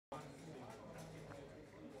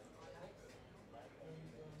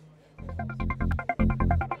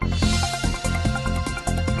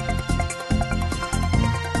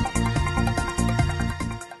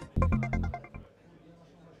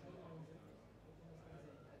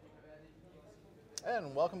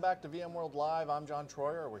And welcome back to VMworld Live. I'm John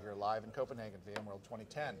Troyer. We're here live in Copenhagen, VMworld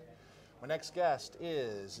 2010. My next guest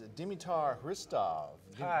is Dimitar Hristov.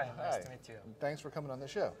 Hi, nice to meet you. Thanks for coming on the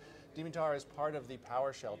show. Dimitar is part of the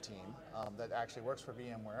PowerShell team that actually works for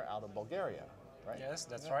VMware out of Bulgaria, right? Yes,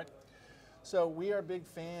 that's right. So we are big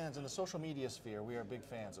fans, in the social media sphere, we are big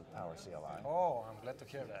fans of PowerCLI. Oh, I'm glad to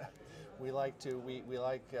hear that. We like,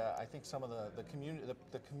 I think some of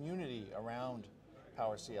the community around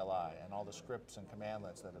PowerCLI and all the scripts and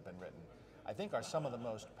commandlets that have been written, I think are some of the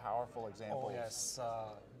most powerful examples. Oh yes,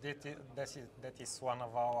 that is one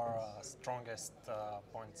of our strongest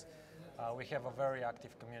points. We have a very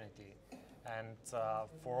active community, and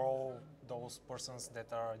for all those persons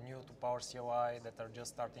that are new to PowerCLI, that are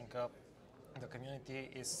just starting up, the community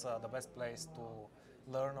is the best place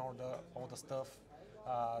to learn all the stuff,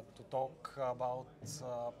 to talk about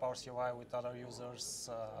PowerCLI with other users,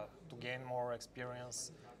 to gain more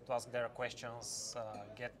experience, to ask their questions,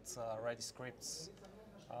 get ready scripts,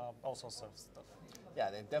 all sorts of stuff. Yeah,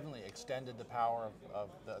 they've definitely extended the power of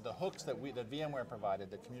the hooks that VMware provided.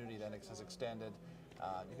 The community then has extended.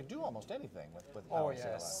 You can do almost anything with PowerCLI. Oh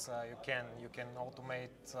yes, you can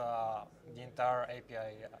automate the entire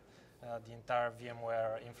API, the entire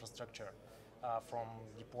VMware infrastructure. From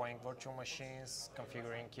deploying virtual machines,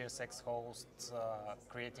 configuring ESXi hosts,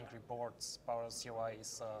 creating reports. PowerCLI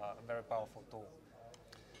is a very powerful tool.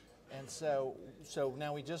 And so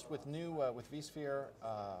now we just with vSphere,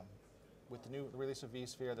 with the new release of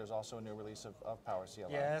vSphere, there's also a new release of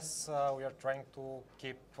PowerCLI. Yes, we are trying to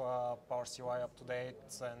keep PowerCLI up to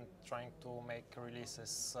date and trying to make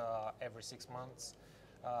releases every 6 months.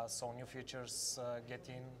 So new features get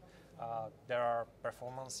in. There are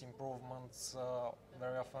performance improvements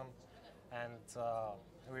very often, and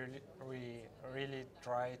we really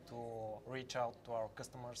try to reach out to our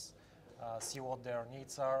customers, see what their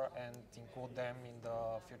needs are, and include them in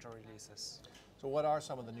the future releases. So what are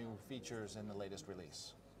some of the new features in the latest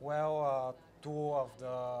release? Well, two of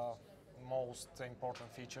the most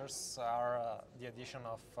important features are the addition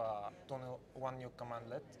of one new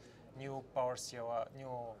commandlet, new PowerCLI,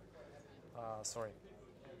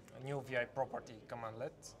 new VI property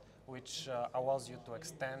commandlet, which allows you to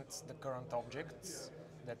extend the current objects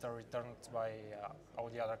that are returned by all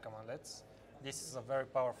the other commandlets. This is a very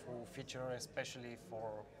powerful feature, especially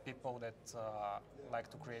for people that like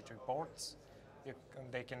to create reports.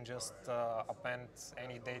 They can just append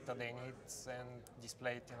any data they need and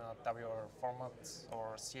display it in a tabular format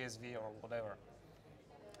or CSV or whatever.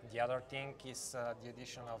 The other thing is the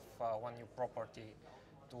addition of one new property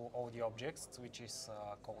to all the objects, which is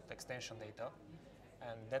called extension data,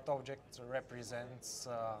 and that object represents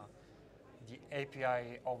the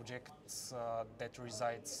API object that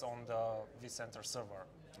resides on the vCenter server.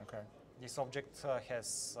 Okay. This object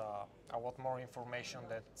has a lot more information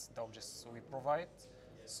that the objects we provide,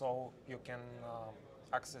 so you can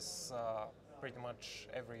access pretty much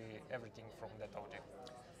everything from that object.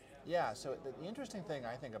 Yeah, so the interesting thing,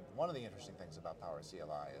 I think, one of the interesting things about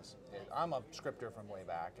PowerCLI is I'm a scripter from way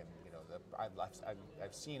back, and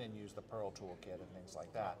I've seen and used the Perl toolkit and things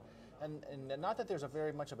like that. And not that there's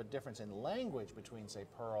very much of a difference in language between, say,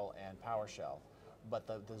 Perl and PowerShell, but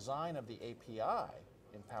the design of the API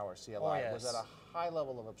in PowerCLI was at a high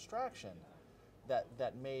level of abstraction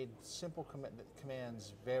that made simple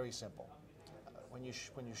commands very simple. When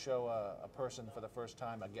you show a person for the first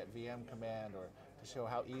time a get VM command, or to show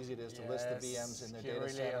how easy it is to list the VMs in their data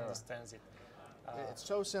center. He really understands it. It's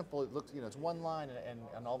so simple. It looks, it's one line,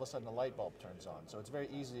 and all of a sudden a light bulb turns on. So it's very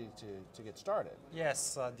easy to get started.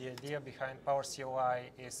 Yes, the idea behind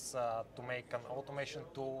PowerCLI is to make an automation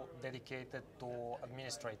tool dedicated to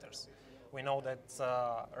administrators. We know that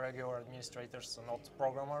regular administrators are not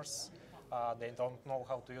programmers. They don't know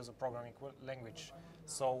how to use a programming language.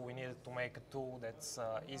 So we needed to make a tool that's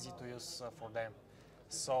easy to use for them.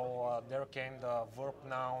 So there came the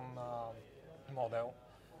verb-noun model,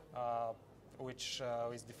 which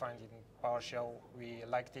is defined in PowerShell. We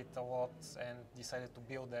liked it a lot and decided to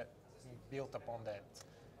build upon that.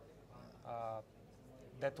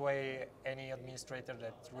 That way, any administrator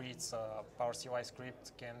that reads a PowerCLI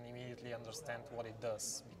script can immediately understand what it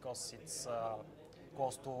does, because it's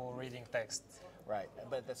close to reading text. Right,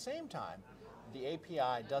 but at the same time, the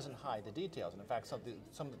API doesn't hide the details. And in fact,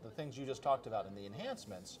 some of the things you just talked about in the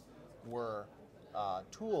enhancements were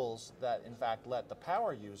tools that, in fact, let the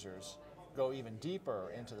power users go even deeper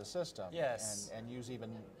into the system, and use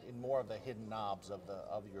even more of the hidden knobs of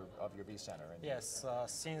your vCenter. Yes,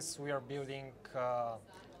 since we are building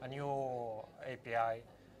a new API,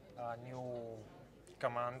 new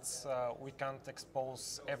commands, we can't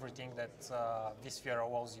expose everything that vSphere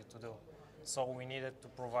allows you to do. So we needed to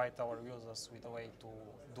provide our users with a way to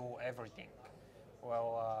do everything.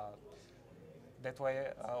 Well, that way,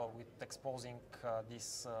 with exposing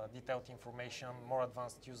this detailed information, more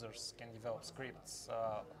advanced users can develop scripts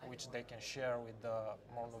which they can share with the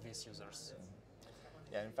more novice users.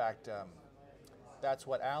 Yeah, in fact, that's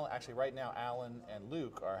what Alan, actually right now, Alan and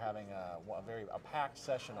Luke are having a packed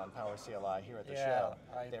session on PowerCLI here at the show.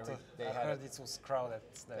 I heard it was crowded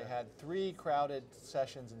there. They had 3 crowded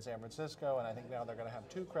sessions in San Francisco, and I think now they're going to have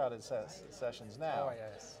 2 crowded sessions now. Oh,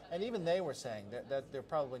 yes. And even they were saying that there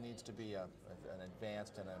probably needs to be an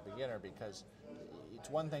advanced and a beginner, because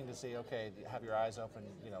it's one thing to say, okay, have your eyes open,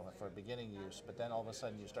 for beginning use, but then all of a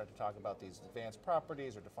sudden you start to talk about these advanced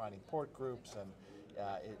properties or defining port groups, and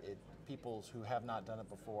people who have not done it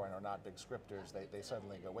before and are not big scripters, they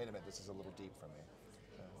suddenly go, wait a minute, this is a little deep for me.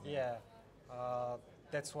 Yeah,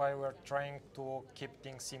 that's why we're trying to keep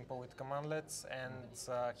things simple with commandlets and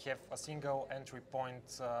have a single entry point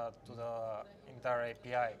to the entire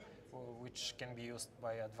API, which can be used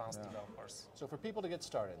by advanced developers. So for people to get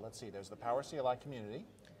started, let's see, there's the PowerCLI community.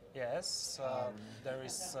 Yes, there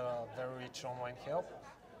is very rich online help.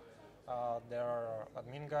 There are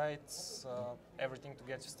admin guides, everything to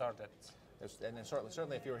get you started. And then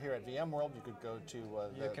certainly if you were here at VMworld, you could go to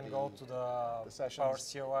you can go to the sessions.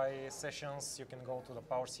 PowerCLI sessions, you can go to the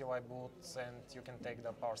PowerCLI booths, and you can take the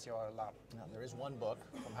PowerCLI lab. Now, there is one book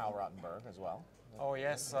from Hal Rottenberg as well. Oh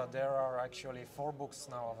yes, there are actually 4 books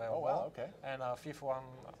now available. Oh wow, okay. And a 5th one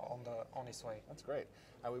on its way. That's great.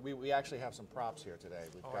 We actually have some props here today.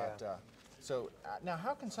 We've got. So now,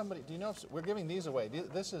 how can somebody? Do you know if we're giving these away?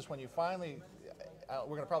 This is when you finally.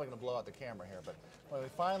 We're probably going to blow out the camera here, but when we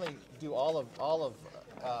finally do all of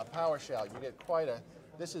PowerShell, you get quite a.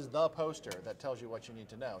 This is the poster that tells you what you need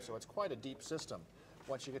to know. So it's quite a deep system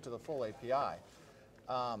once you get to the full API.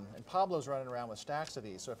 And Pablo's running around with stacks of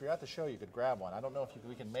these. So if you're at the show, you could grab one. I don't know if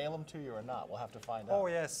we can mail them to you or not. We'll have to find out. Oh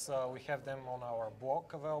yes, we have them on our blog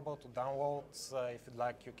available to download. If you'd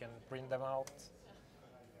like, you can print them out.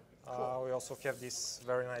 Cool. We also have these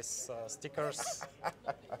very nice stickers.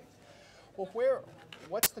 Well,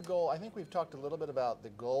 what's the goal? I think we've talked a little bit about the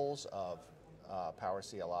goals of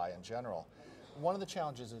PowerCLI in general. One of the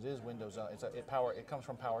challenges, it is Windows. It comes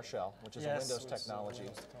from PowerShell, which is a Windows technology.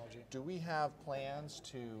 Do we have plans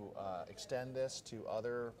to extend this to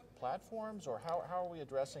other platforms, or how are we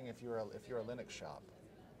addressing if you're a Linux shop?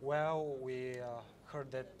 Well, we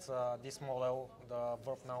heard that this model, the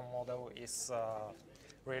Verb Now model, is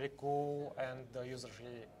really cool, and the users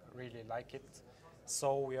really like it.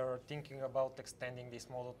 So we are thinking about extending this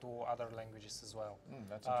model to other languages as well.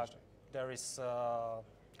 That's interesting. There is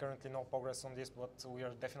currently no progress on this, but we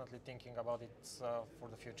are definitely thinking about it for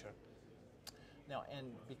the future. Now, and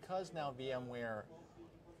because now VMware,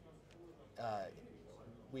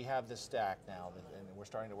 we have this stack now, and we're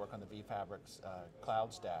starting to work on the vFabric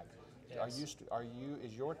cloud stack. Yes.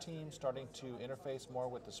 Is your team starting to interface more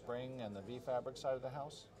with the Spring and the vFabric side of the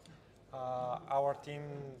house? Our team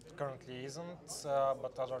currently isn't,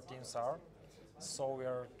 but other teams are. So we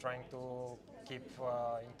are trying to keep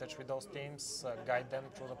in touch with those teams, guide them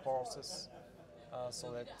through the process,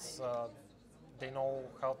 so that they know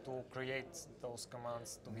how to create those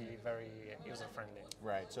commands to be very user-friendly.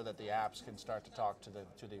 Right, so that the apps can start to talk to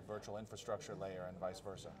the virtual infrastructure layer and vice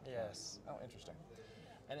versa. Yes. Oh, interesting.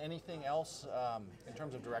 And anything else in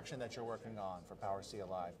terms of direction that you're working on for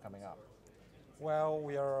PowerCLI coming up? Well,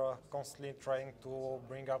 we are constantly trying to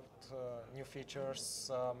bring up new features,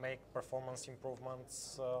 make performance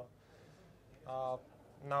improvements.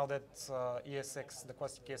 Now that the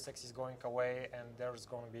classic ESX is going away and there's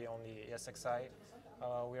going to be only ESXi,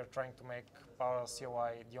 we are trying to make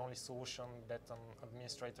PowerCLI the only solution that an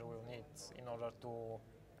administrator will need in order to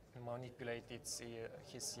manipulate his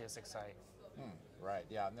ESXi. Right,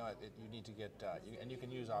 yeah, no, you need to get, and you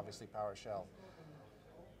can use obviously PowerShell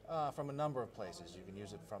from a number of places. You can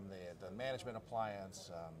use it from the management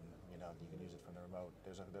appliance, you can use it from the remote.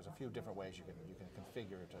 There's a few different ways you can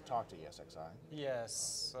configure to talk to ESXi.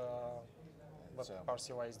 Yes, but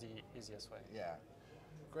PowerCLI is the easiest way. Yeah,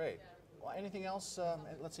 great. Well, anything else,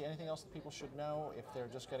 let's see, anything else that people should know if they're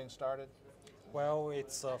just getting started? Well,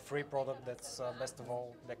 it's a free product, that's best of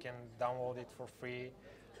all. They can download it for free.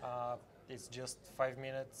 It's just 5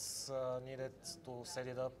 minutes needed to set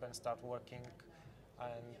it up and start working.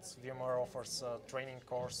 And VMware offers a training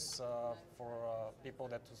course for people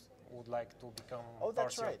that would like to become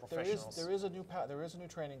PowerCLI professionals. There is a new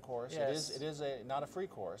training course. Yes. It is not a free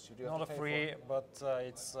course. You do have not to pay a free, for it. but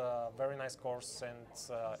it's a very nice course, and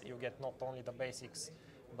you get not only the basics,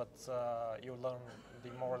 but you learn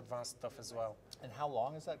the more advanced stuff as well. And how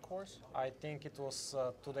long is that course? I think it was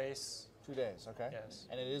 2 days. 2 days, okay. Yes.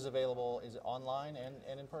 And it is available, is it online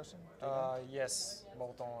and in person? Yes,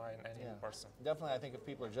 both online and in person. Definitely, I think if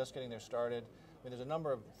people are just getting their started, I mean, there's a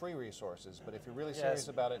number of free resources, but if you're really serious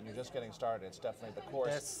about it and you're just getting started, it's definitely the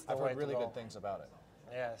course. That's the I've way heard to really go. good things about it.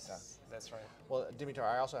 Yes, that's right. Well, Dimitar,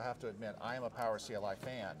 I also have to admit, I am a PowerCLI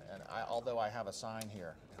fan, and although I have a sign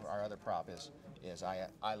here, our other prop is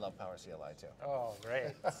I love PowerCLI too. Oh,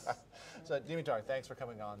 great. So, Dimitar, thanks for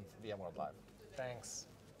coming on VMworld Live. Thanks.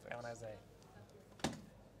 Have a nice day.